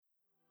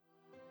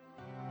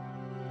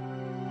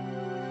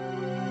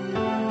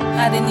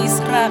Adenis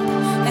rap,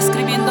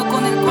 escribiendo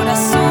con el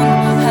corazón,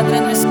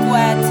 Adri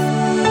squad.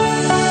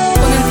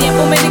 Con el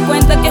tiempo me di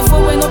cuenta que fue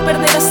bueno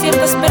perder a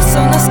ciertas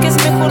personas, que es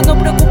mejor no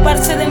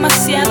preocuparse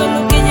demasiado.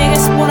 Lo que llega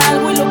es por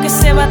algo y lo que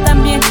se va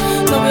también.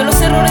 No veo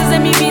los errores de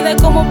mi vida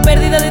como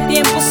pérdida de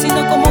tiempo,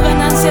 sino como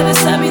ganancia de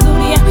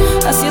sabiduría.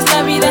 Así es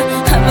la vida,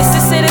 a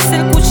veces eres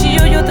el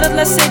cuchillo y otras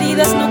las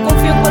heridas. No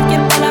confío en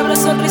cualquier palabra,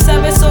 sonrisa,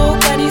 beso o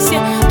caricia.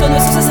 Todo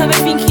eso se sabe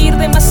fingir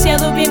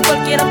demasiado bien,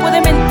 cualquiera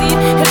puede mentir.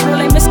 El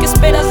problema es que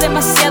esperas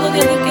demasiado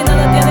de alguien que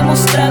nada te ha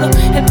demostrado.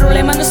 El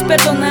problema no es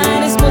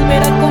perdonar, es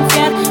volver a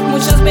confiar.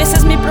 Muchas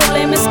veces mi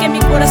problema es que mi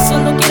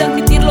corazón no quiere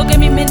admitir lo que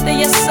mi mente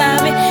ya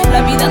sabe.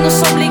 La vida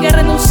nos obliga a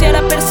renunciar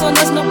a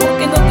personas, no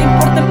porque no te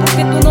importen,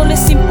 porque tú no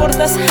les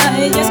importas a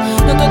ellas.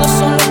 No todos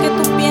son lo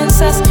que tú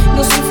piensas.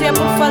 No soy fría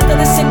por falta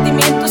de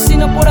sentimientos,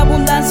 sino por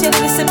abundancia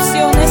de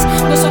decepciones.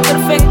 No soy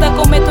perfecta,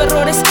 cometo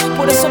errores,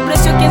 por eso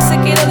aprecio a quien se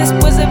queda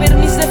después de ver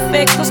mis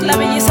defectos. La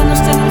belleza no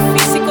está en el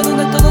físico,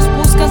 donde todos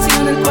buscan,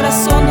 sino en el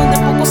corazón, donde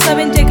pocos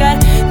saben llegar.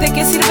 ¿De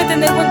qué sirve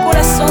tener buen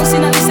corazón si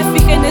nadie se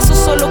fija en eso,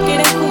 solo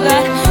quieren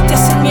jugar? Te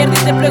hacen mierda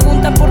y te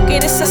preguntan por qué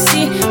eres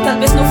así. Tal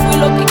vez no fui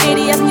lo que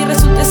querías, ni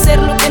resulté ser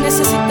lo que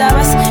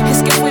necesitabas.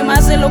 Es que fui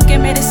más de lo que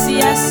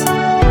merecías.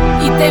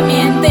 Y te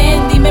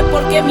mienten, dime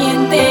por qué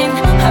mienten.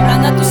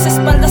 Hablan a tus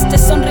espaldas, te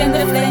sonríen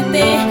de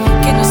frente.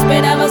 Que no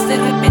esperabas, de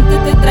repente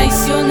te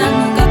traicionan.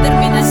 Nunca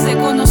terminas de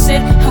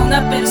conocer a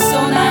una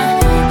persona.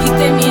 Y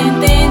te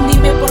mienten,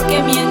 dime por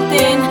qué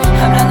mienten.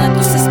 Hablan a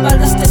tus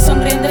espaldas, te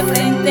sonríen de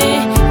frente.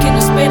 Que no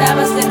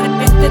esperabas, de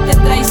repente te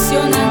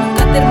traicionan.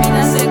 Nunca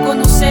terminas de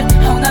conocer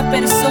a una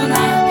persona.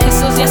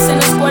 Esos días en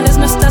los cuales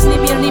no estás ni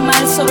bien ni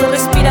mal, solo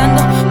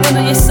respirando,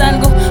 bueno, y es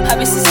algo. A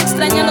veces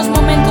extrañan los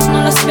momentos,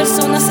 no las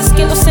personas. Es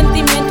que los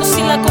sentimientos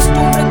y la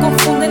costumbre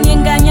confunden y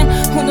engañan.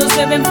 Unos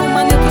beben,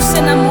 fuman y otros se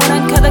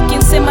enamoran. Cada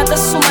quien se mata a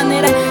su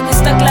manera.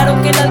 Está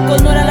claro que el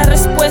alcohol no era la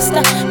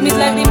respuesta. Mis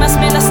lágrimas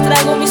me las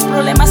trago, mis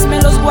problemas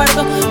me los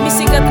guardo. Mis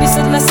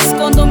cicatrices las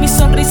escondo, mis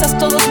sonrisas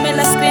todos me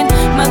las creen.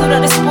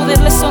 Madurar es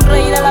poderle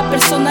sonreír a la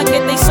persona que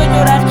te hizo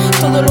llorar.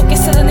 Todo lo que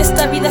se da en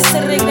esta vida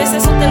se regresa,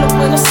 eso te lo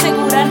puedo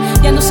asegurar.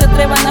 Ya no se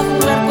atrevan a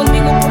jugar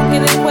conmigo porque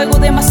del juego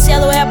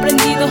demasiado he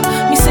aprendido.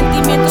 Mis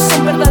sentimientos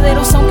son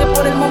verdaderos, aunque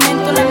por el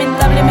momento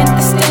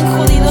lamentablemente estén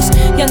jodidos.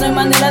 Ya no hay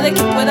manera de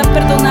que pueda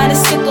perdonar, es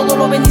que todo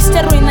lo veniste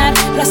a arruinar.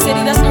 Las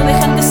heridas no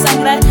dejan de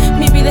sangrar.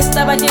 Mi vida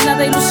estaba llena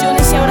de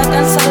ilusiones y ahora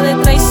cansada de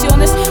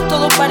traiciones.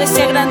 Todo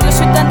parecía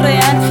grandioso y tan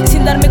real,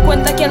 sin darme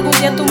cuenta que algún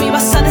día tú me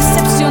ibas a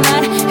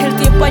decepcionar. El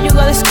tiempo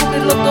ayudó a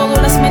descubrirlo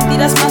todo, las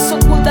mentiras más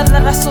ocultas,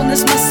 las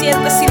razones más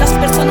ciertas y las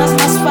personas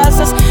más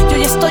falsas. Yo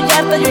ya estoy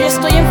harta, yo ya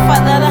estoy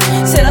enfadada.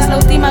 Serás la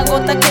última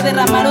gota que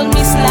derramaron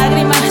mis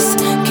lágrimas,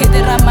 que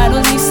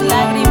derramaron mis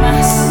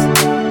lágrimas.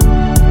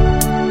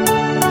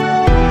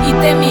 Y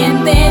te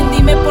mienten,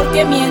 dime por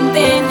qué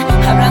mienten.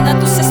 Hablan a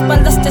tus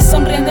espaldas, te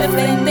sonríen de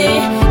frente.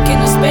 Que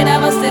no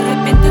esperabas, de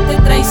repente te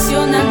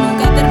traicionan.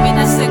 Nunca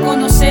terminas de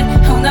conocer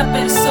a una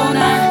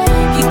persona.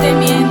 Y te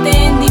mienten.